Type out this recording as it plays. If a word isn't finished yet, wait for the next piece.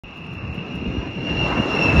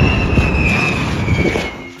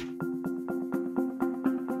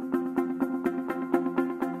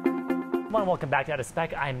welcome back to Out of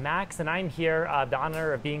Spec. I'm Max, and I'm here, the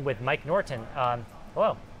honor of being with Mike Norton.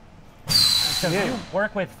 Hello. So you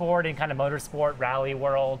work with Ford in kind of motorsport, rally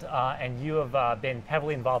world, and you have been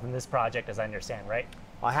heavily involved in this project, as I understand, right?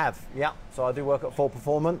 I have, yeah. So I do work at Ford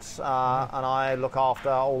Performance, and I look after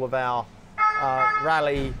all of our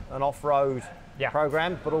rally and off-road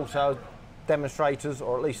program, but also demonstrators,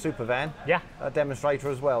 or at least SuperVan. Yeah. A demonstrator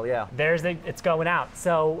as well, yeah. It's going out.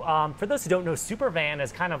 So for those who don't know, SuperVan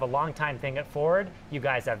is kind of a long time thing at Ford. You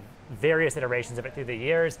guys have various iterations of it through the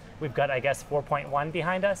years. We've got, I guess, 4.1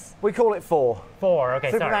 behind us. We call it 4. 4,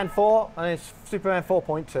 okay, SuperVan 4, and it's SuperVan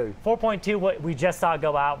 4.2. 4.2, what we just saw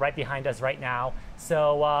go out right behind us right now.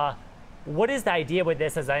 So what is the idea with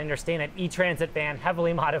this? As I understand it, E-Transit van,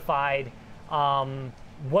 heavily modified.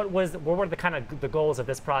 What were the kind of the goals of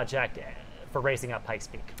this project for racing up Pike's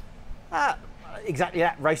Peak? Exactly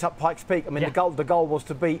that, race up Pike's Peak. I mean, the goal was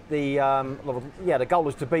to beat the the goal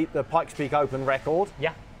was to beat the Pike's Peak Open record.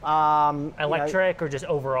 Yeah. Electric or just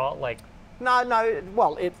overall, like? No.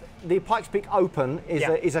 Well, the Pike's Peak Open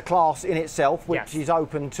is a class in itself, which is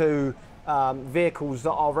open to vehicles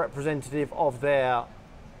that are representative of their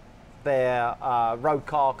road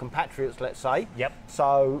car compatriots, let's say. Yep.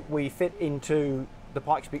 So we fit into the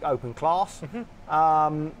Pike's Peak Open class,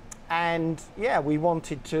 and yeah, we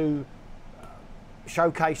wanted to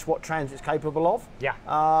showcase what Transit's capable of. Yeah.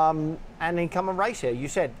 And then come and race here. You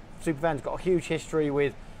said SuperVan's got a huge history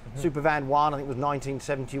with SuperVan 1, I think it was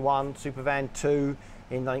 1971, SuperVan 2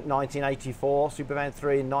 in 1984, SuperVan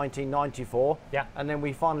 3 in 1994. Yeah. And then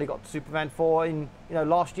we finally got to SuperVan 4 in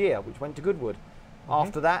last year, which went to Goodwood.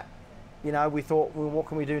 After that, we thought, well, what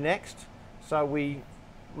can we do next? So we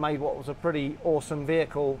made what was a pretty awesome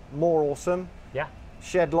vehicle more awesome. Yeah.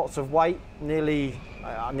 Shed lots of weight, nearly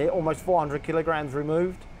almost 400 kilograms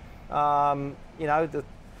removed. Our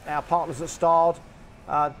partners at Stard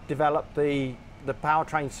developed the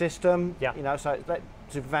powertrain system. Yeah. So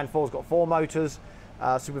SuperVan 4's got 4 motors.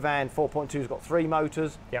 SuperVan 4.2's got 3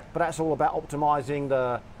 motors. Yeah. But that's all about optimizing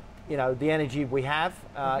the energy we have,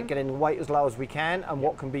 getting the weight as low as we can, and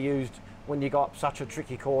what can be used when you got such a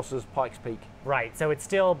tricky course as Pike's Peak. Right. So it's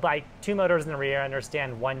still like 2 motors in the rear. I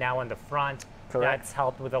understand 1 now in the front. Correct. That's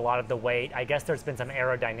helped with a lot of the weight. I guess there's been some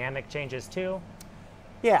aerodynamic changes too.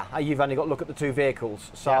 Yeah, you've only got to look at the 2 vehicles.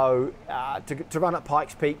 So to run at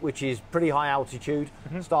Pike's Peak, which is pretty high altitude,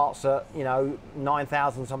 starts at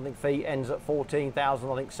 9,000 something feet, ends at 14,000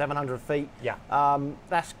 I think 700 feet. Yeah.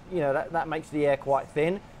 That's that makes the air quite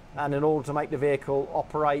thin, and in order to make the vehicle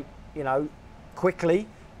operate quickly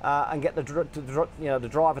and get the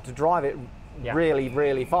driver to drive it really,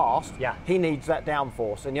 really fast, he needs that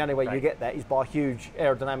downforce, and the only way you get that is by huge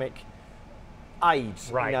aerodynamic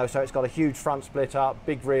aids. Right. So it's got a huge front splitter,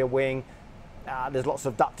 big rear wing. There's lots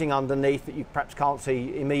of ducting underneath that you perhaps can't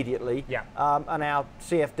see immediately. Yeah. And our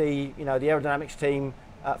CFD, the aerodynamics team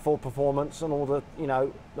at Ford Performance, and all the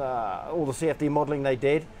CFD modelling they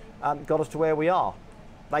did, got us to where we are.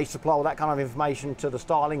 They supply all that kind of information to the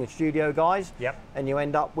styling and studio guys. Yep. And you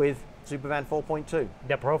end up with SuperVan 4.2.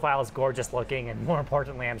 The profile is gorgeous looking, and more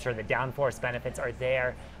importantly, I'm sure the downforce benefits are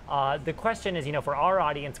there. The question is, for our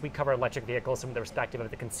audience, we cover electric vehicles from the perspective of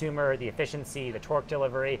the consumer, the efficiency, the torque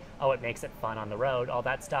delivery, it makes it fun on the road, all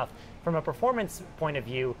that stuff. From a performance point of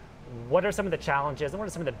view, what are some of the challenges and what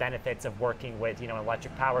are some of the benefits of working with, an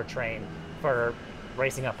electric powertrain for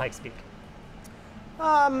racing up Pike's Peak?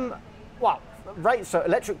 So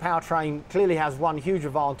electric powertrain clearly has one huge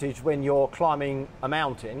advantage when you're climbing a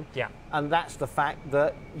mountain, and that's the fact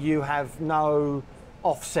that you have no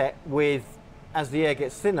offset with, as the air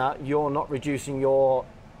gets thinner, you're not reducing your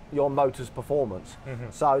motor's performance.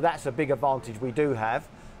 So that's a big advantage we do have.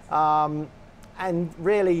 And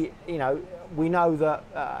really, we know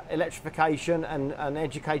that electrification and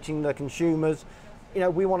educating the consumers,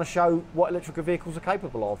 we want to show what electric vehicles are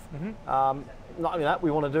capable of. Not only that,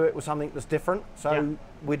 we want to do it with something that's different. So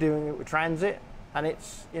we're doing it with Transit, and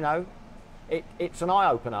it's it's an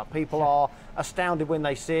eye-opener. People are astounded when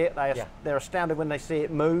they see it. They're astounded when they see it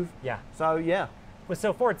move. Yeah. So yeah. Well,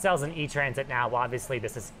 so Ford sells an E-Transit now. Well, obviously,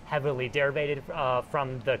 this is heavily derivated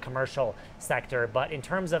from the commercial sector. But in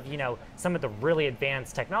terms of some of the really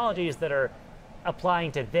advanced technologies that are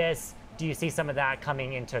applying to this, do you see some of that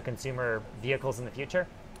coming into consumer vehicles in the future?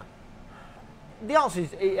 The answer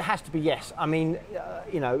is it has to be yes. I mean,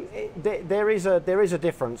 there is a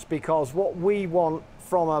difference, because what we want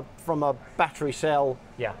from a battery cell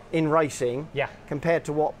in racing compared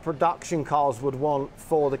to what production cars would want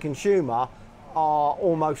for the consumer are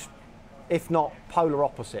almost, if not polar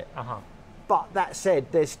opposite. But that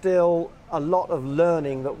said, there's still a lot of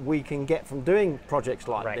learning that we can get from doing projects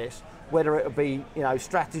like this, whether it be, you know,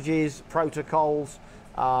 strategies, protocols,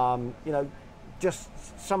 you know, just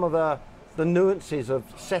some of the nuances of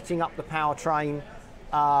setting up the powertrain,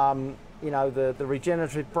 you know, the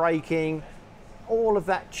regenerative braking, all of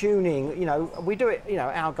that tuning. You know, we do it, you know,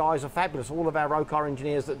 our guys are fabulous, all of our road car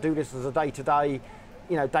engineers that do this as a day-to-day,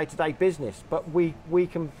 you know, day-to-day business, but we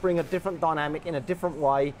can bring a different dynamic in a different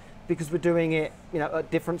way because we're doing it, you know, at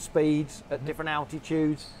different speeds, at different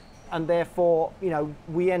altitudes, and therefore, you know,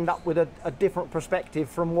 we end up with a different perspective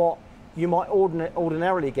from what you might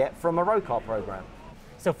ordinarily get from a road car program.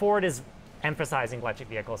 So Ford is emphasizing electric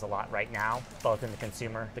vehicles a lot right now, both in the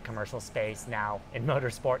consumer, the commercial space, now in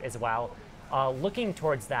motorsport as well. Looking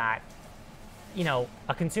towards that, you know,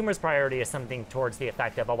 a consumer's priority is something towards the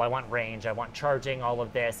effect of, oh, I want range, I want charging, all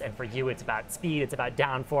of this, and for you it's about speed, it's about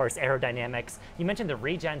downforce, aerodynamics. You mentioned the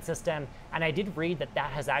regen system, and I did read that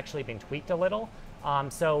that has actually been tweaked a little.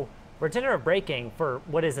 So regenerative braking for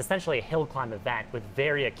what is essentially a hill climb event with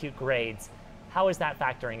very acute grades, how is that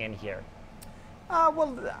factoring in here?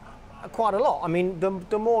 Well, quite a lot. I mean,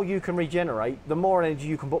 the more you can regenerate, the more energy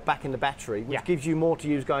you can put back in the battery, which gives you more to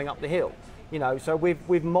use going up the hill. You know, so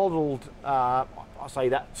we've modelled, I say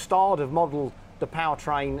that, STARD have modelled the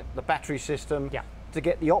powertrain, the battery system, to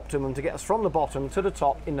get the optimum, to get us from the bottom to the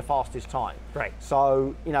top in the fastest time. Right.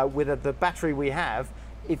 So, you know, with the battery we have,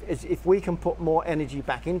 if we can put more energy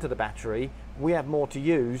back into the battery, we have more to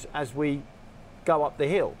use as we go up the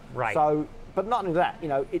hill. Right. So, but not only that, you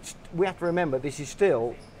know, we have to remember this is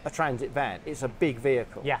still a transit van. It's a big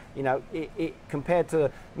vehicle. Yeah. You know, it compared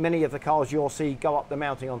to many of the cars you'll see go up the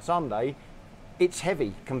mountain on Sunday, it's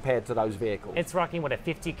heavy compared to those vehicles. It's rocking, what, a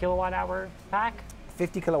 50 kilowatt hour pack?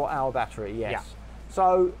 50 kilowatt hour battery, yes. Yeah.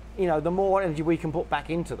 So, you know, the more energy we can put back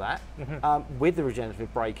into that, with the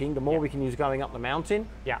regenerative braking, the more we can use going up the mountain.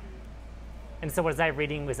 Yeah. And so what was I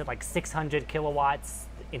reading? Was it like 600 kilowatts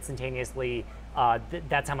instantaneously?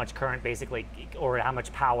 That's how much current basically, or how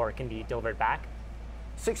much power can be delivered back?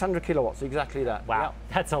 600 kilowatts, exactly that. Wow, yep.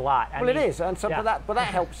 That's a lot. Well, it is, and so but that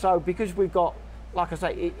helps. So because we've got, like I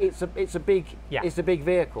say, it's a big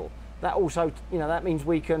vehicle. That also, you know, that means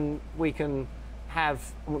we can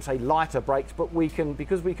have, I won't say lighter brakes, but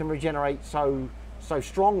because we can regenerate so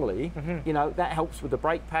strongly, you know, that helps with the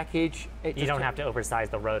brake package. You don't have to oversize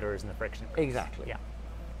the rotors and the friction. Exactly. Yeah.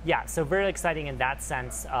 Yeah. So very exciting in that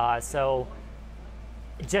sense. So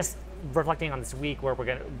just reflecting on this week where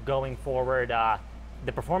we're going forward.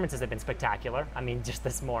 The performances have been spectacular. I mean, just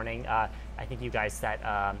this morning, I think you guys set,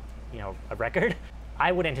 you know, a record.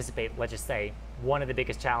 I would anticipate, let's just say, one of the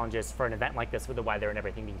biggest challenges for an event like this with the weather and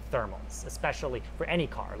everything being thermals, especially for any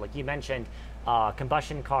car. Like you mentioned,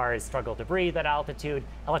 combustion cars struggle to breathe at altitude.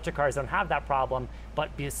 Electric cars don't have that problem.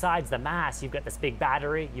 But besides the mass, you've got this big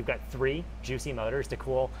battery. You've got 3 juicy motors to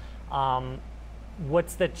cool.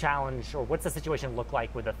 What's the challenge, or what's the situation look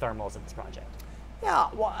like with the thermals of this project? Yeah,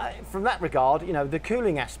 well, from that regard, you know, the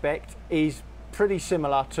cooling aspect is pretty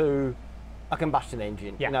similar to a combustion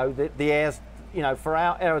engine. Yeah. You know, the air's, you know, for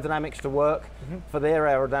our aerodynamics to work, for their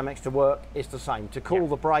aerodynamics to work, it's the same. To cool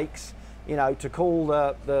the brakes, you know, to cool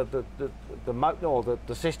the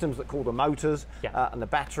systems that cool the motors and the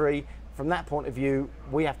battery. From that point of view,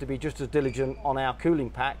 we have to be just as diligent on our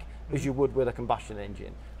cooling pack as you would with a combustion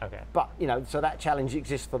engine. Okay. But you know, so that challenge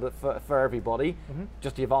exists for everybody.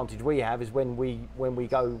 Just the advantage we have is when we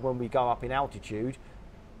go up in altitude,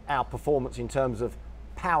 our performance in terms of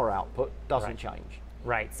power output doesn't change.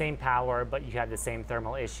 Right, same power, but you have the same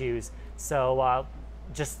thermal issues. So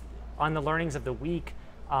just on the learnings of the week,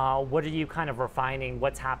 what are you kind of refining?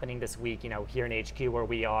 What's happening this week, you know, here in HQ where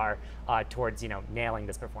we are towards, you know, nailing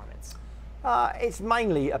this performance? It's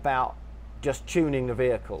mainly about just tuning the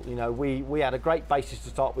vehicle. You know, we had a great basis to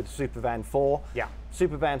start with SuperVan 4. Yeah.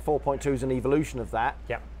 SuperVan 4.2 is an evolution of that.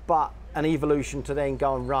 Yeah. But an evolution to then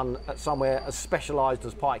go and run at somewhere as specialised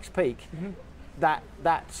as Pike's Peak.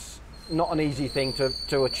 That's not an easy thing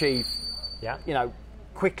to achieve. Yeah. You know,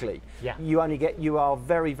 quickly. Yeah. You are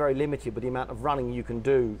very, very limited with the amount of running you can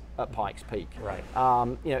do at Pike's Peak. Right.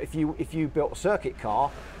 You know, if you built a circuit car,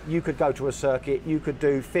 you could go to a circuit, you could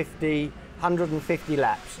do 150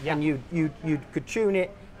 laps, and you could tune it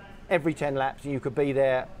every 10 laps, and you could be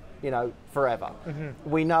there, you know, forever.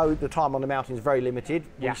 We know the time on the mountain is very limited.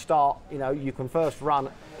 We start, you know, you can first run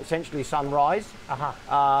essentially sunrise,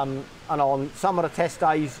 and on some of the test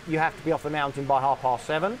days you have to be off the mountain by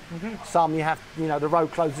 7:30. Some you have, you know, the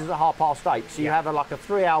road closes at 8:30, so you have like a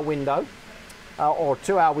 3-hour window or a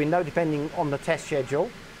 2-hour window depending on the test schedule,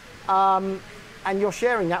 and you're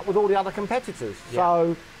sharing that with all the other competitors.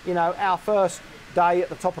 So, you know, our first day at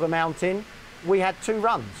the top of the mountain, we had 2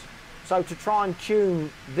 runs. So to try and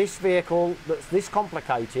tune this vehicle that's this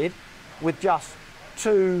complicated with just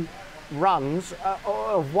 2 runs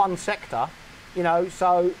of one sector, you know,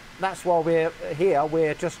 so that's why we're here.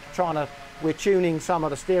 We're just we're tuning some of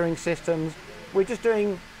the steering systems. We're just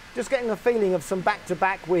getting a feeling of some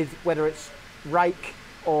back-to-back with whether it's rake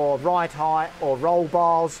or ride height or roll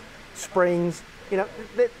bars, springs. You know,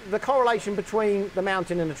 the correlation between the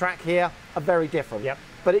mountain and the track here are very different. Yep.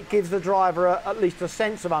 But it gives the driver at least a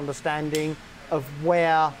sense of understanding of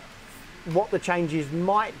what the changes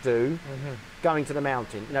might do going to the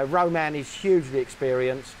mountain. You know, Roman is hugely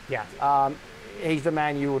experienced. Yeah. He's the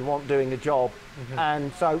man you would want doing the job.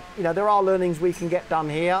 And so, you know, there are learnings we can get done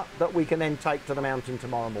here that we can then take to the mountain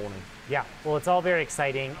tomorrow morning. Yeah, well, it's all very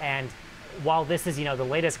exciting. And while this is, you know, the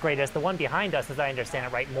latest, greatest, the one behind us, as I understand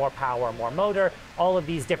it, right, more power, more motor, all of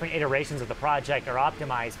these different iterations of the project are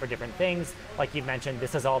optimized for different things. Like you mentioned,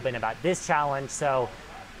 this has all been about this challenge. So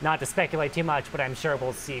not to speculate too much, but I'm sure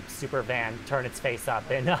we'll see SuperVan turn its face up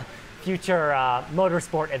in future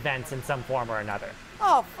motorsport events in some form or another.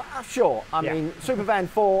 Oh, sure. I mean, SuperVan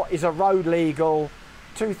 4 is a road legal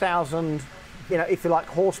 2,000, you know, if you like,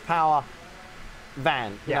 horsepower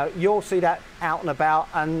van. You know, you'll see that out and about,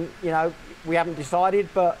 and you know, we haven't decided,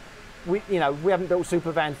 but we haven't built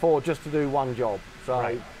SuperVan 4 just to do one job.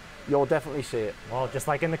 So you'll definitely see it. Well, just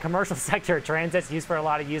like in the commercial sector, transit's used for a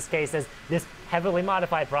lot of use cases. This heavily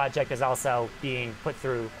modified project is also being put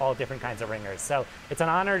through all different kinds of ringers. So it's an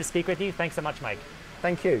honor to speak with you. Thanks so much, Mike.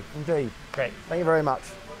 Thank you, indeed. Great. Thank you very much.